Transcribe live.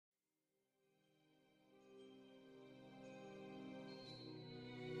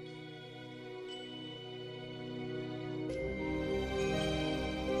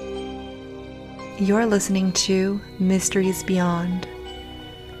You're listening to Mysteries Beyond.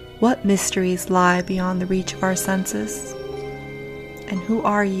 What mysteries lie beyond the reach of our senses? And who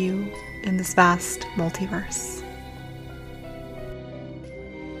are you in this vast multiverse?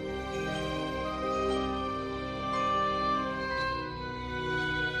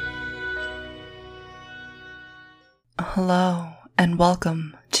 Hello and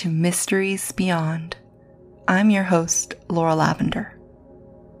welcome to Mysteries Beyond. I'm your host, Laura Lavender.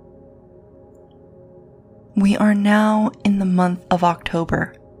 We are now in the month of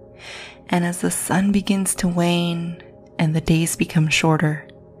October, and as the sun begins to wane and the days become shorter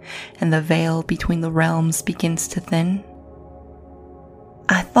and the veil between the realms begins to thin,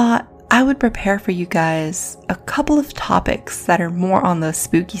 I thought I would prepare for you guys a couple of topics that are more on the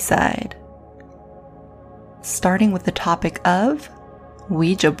spooky side. Starting with the topic of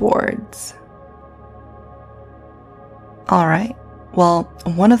Ouija boards. Alright, well,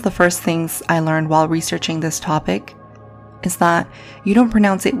 one of the first things I learned while researching this topic is that you don't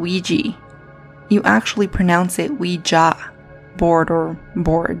pronounce it Ouija. You actually pronounce it Ouija, board or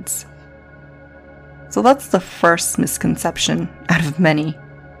boards. So that's the first misconception out of many.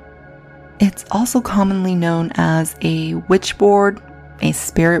 It's also commonly known as a witch board, a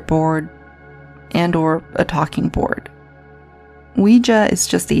spirit board, and or a talking board. Ouija is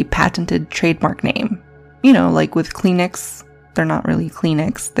just a patented trademark name. You know, like with Kleenex, they're not really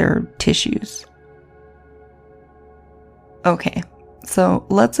Kleenex, they're tissues. Okay, so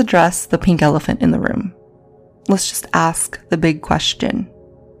let's address the pink elephant in the room. Let's just ask the big question.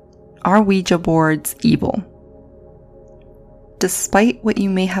 Are Ouija boards evil? Despite what you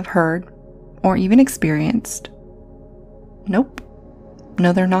may have heard or even experienced, nope.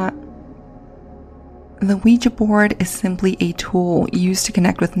 No, they're not. The Ouija board is simply a tool used to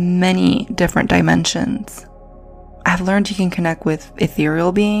connect with many different dimensions. I've learned you can connect with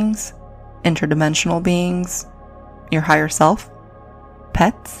ethereal beings, interdimensional beings, your higher self,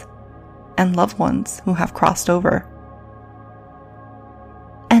 pets, and loved ones who have crossed over.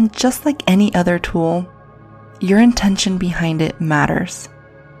 And just like any other tool, your intention behind it matters.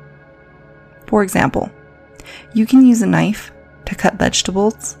 For example, you can use a knife to cut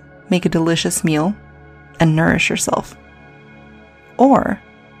vegetables, make a delicious meal, and nourish yourself. Or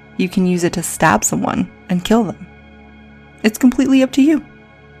you can use it to stab someone and kill them. It's completely up to you.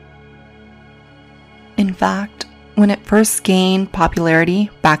 In fact, when it first gained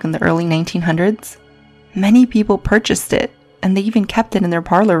popularity back in the early 1900s, many people purchased it and they even kept it in their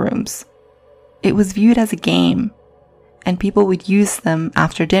parlor rooms. It was viewed as a game, and people would use them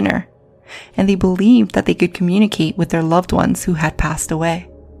after dinner, and they believed that they could communicate with their loved ones who had passed away.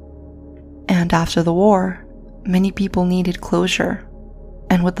 And after the war, many people needed closure,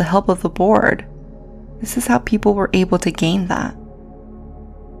 and with the help of the board, this is how people were able to gain that.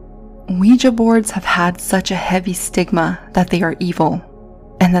 Ouija boards have had such a heavy stigma that they are evil,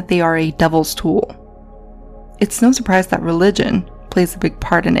 and that they are a devil's tool. It's no surprise that religion plays a big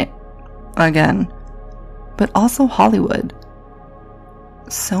part in it, again, but also Hollywood.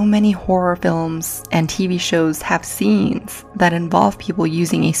 So many horror films and TV shows have scenes that involve people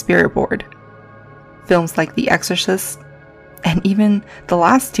using a spirit board. Films like The Exorcist, and even the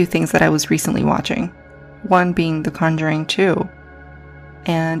last two things that I was recently watching, one being The Conjuring 2,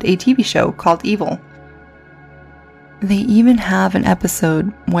 and a TV show called Evil. They even have an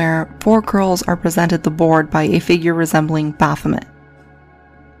episode where 4 girls are presented the board by a figure resembling Baphomet,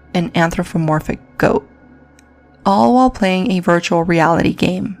 an anthropomorphic goat, all while playing a virtual reality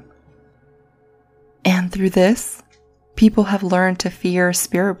game. And through this, people have learned to fear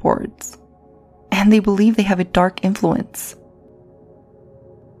spirit boards, and they believe they have a dark influence.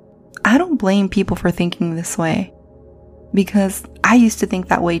 I don't blame people for thinking this way, because I used to think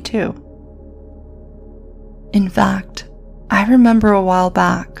that way too. In fact, I remember a while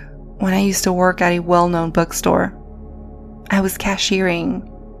back when I used to work at a well-known bookstore. I was cashiering,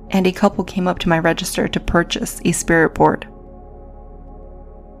 and a couple came up to my register to purchase a spirit board.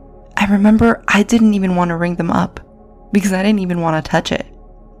 I remember I didn't even want to ring them up because I didn't even want to touch it.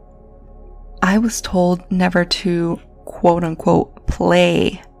 I was told never to quote-unquote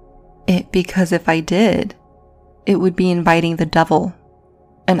play it because if I did, it would be inviting the devil,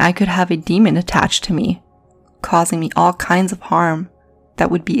 and I could have a demon attached to me, causing me all kinds of harm that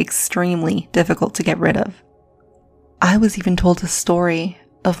would be extremely difficult to get rid of. I was even told a story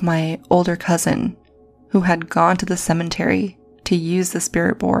of my older cousin who had gone to the cemetery to use the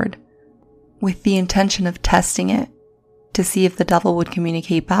spirit board with the intention of testing it to see if the devil would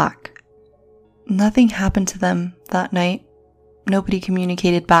communicate back. Nothing happened to them that night. Nobody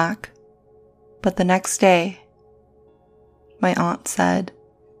communicated back. But the next day, my aunt said,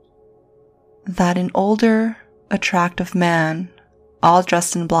 that an older, attractive man, all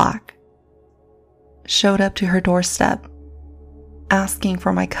dressed in black, showed up to her doorstep, asking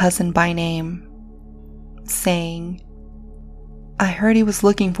for my cousin by name, saying, "I heard he was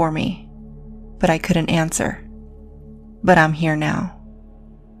looking for me, but I couldn't answer. But I'm here now."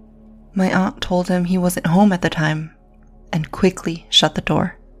 My aunt told him he wasn't home at the time and quickly shut the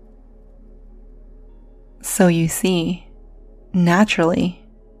door. So you see, naturally,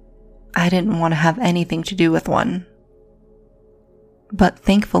 I didn't want to have anything to do with one. But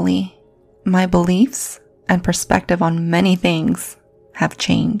thankfully, my beliefs and perspective on many things have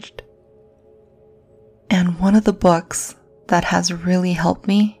changed. And one of the books that has really helped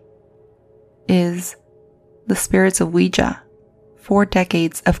me is The Spirits of Ouija, 4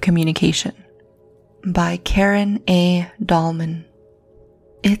 Decades of Communication by Karen A. Dahlman.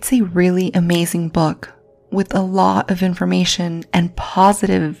 It's a really amazing book with a lot of information and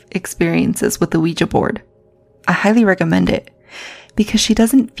positive experiences with the Ouija board. I highly recommend it because she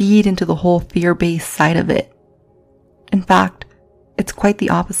doesn't feed into the whole fear-based side of it. In fact, it's quite the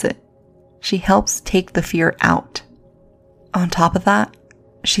opposite. She helps take the fear out. On top of that,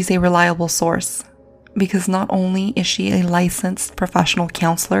 she's a reliable source because not only is she a licensed professional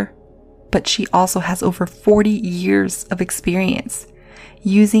counselor, but she also has over 40 years of experience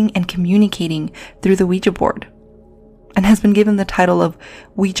using and communicating through the Ouija board, and has been given the title of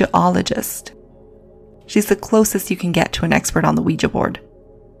Ouijaologist. She's the closest you can get to an expert on the Ouija board.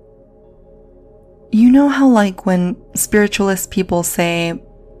 You know how when spiritualist people say,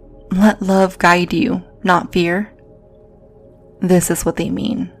 "Let love guide you, not fear"? This is what they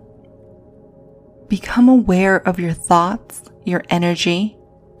mean. Become aware of your thoughts, your energy,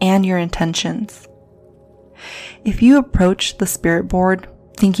 and your intentions. If you approach the spirit board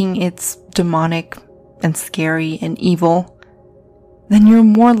thinking it's demonic and scary and evil, then you're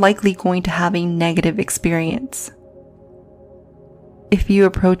more likely going to have a negative experience. If you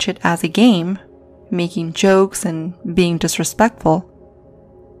approach it as a game, making jokes and being disrespectful,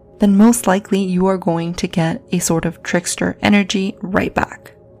 then most likely you are going to get a sort of trickster energy right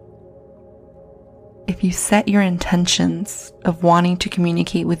back. If you set your intentions of wanting to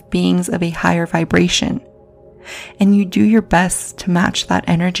communicate with beings of a higher vibration, and you do your best to match that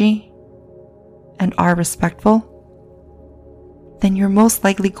energy, and are respectful, then you're most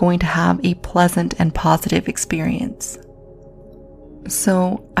likely going to have a pleasant and positive experience.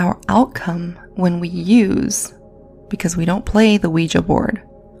 So our outcome when we use, because we don't play the Ouija board,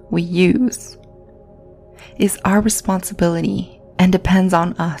 we use, is our responsibility and depends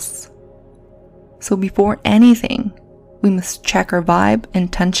on us. So before anything, we must check our vibe,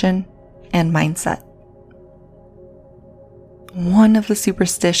 intention, and mindset. One of the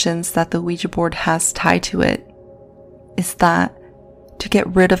superstitions that the Ouija board has tied to it is that to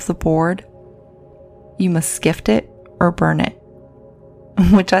get rid of the board, you must gift it or burn it,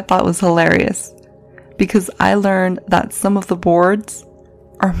 which I thought was hilarious because I learned that some of the boards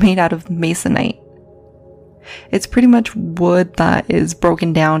are made out of masonite. It's pretty much wood that is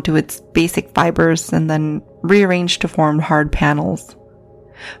broken down to its basic fibers and then rearranged to form hard panels.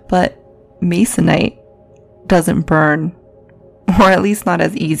 But masonite doesn't burn, or at least not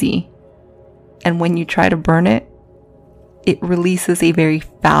as easy. And when you try to burn it, it releases a very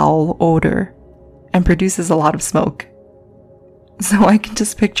foul odor and produces a lot of smoke. So I can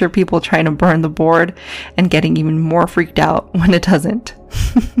just picture people trying to burn the board and getting even more freaked out when it doesn't.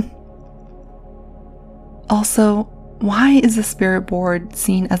 Also, why is the spirit board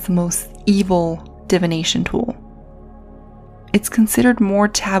seen as the most evil divination tool? It's considered more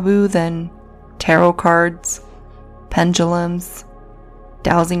taboo than tarot cards, pendulums,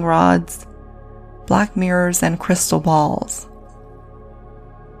 dowsing rods, black mirrors, and crystal balls.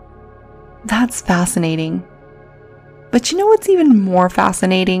 That's fascinating. But you know what's even more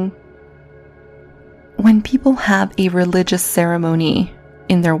fascinating? When people have a religious ceremony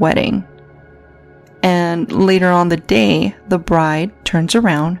in their wedding, and later on the day, the bride turns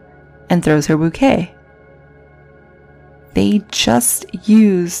around and throws her bouquet. They just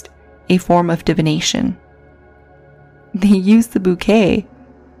used a form of divination. They used the bouquet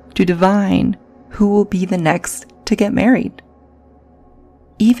to divine who will be the next to get married.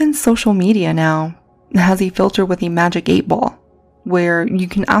 Even social media now has a filter with a magic 8-ball where you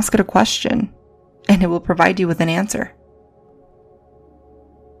can ask it a question and it will provide you with an answer.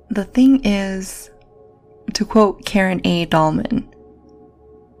 The thing is, to quote Karen A. Dahlman,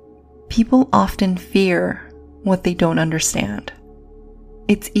 people often fear what they don't understand.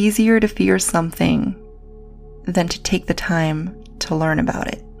 It's easier to fear something than to take the time to learn about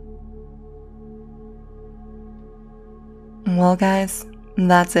it. Well, guys,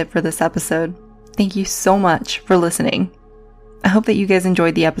 that's it for this episode. Thank you so much for listening. I hope that you guys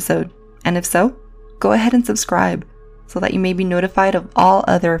enjoyed the episode, and if so, go ahead and subscribe so that you may be notified of all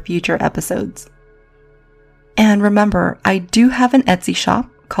other future episodes. And remember, I do have an Etsy shop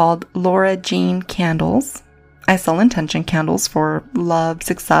called Laura Jean Candles. I sell intention candles for love,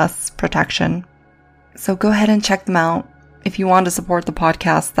 success, protection. So go ahead and check them out. If you want to support the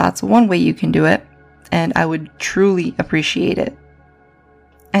podcast, that's one way you can do it, and I would truly appreciate it.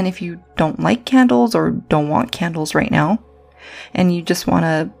 And if you don't like candles or don't want candles right now, and you just want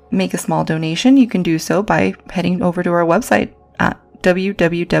to make a small donation, you can do so by heading over to our website at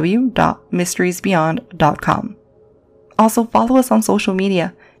www.mysteriesbeyond.com. Also follow us on social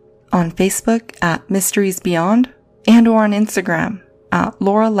media, on Facebook at Mysteries Beyond, and or on Instagram at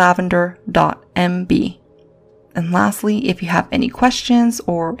lauralavender.mb. And lastly, if you have any questions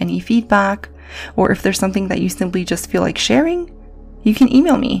or any feedback, or if there's something that you simply just feel like sharing, you can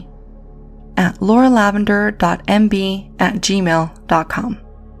email me at lauralavender.mb@gmail.com.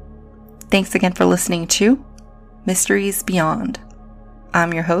 Thanks again for listening to Mysteries Beyond.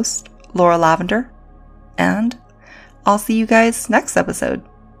 I'm your host, Laura Lavender, and I'll see you guys next episode.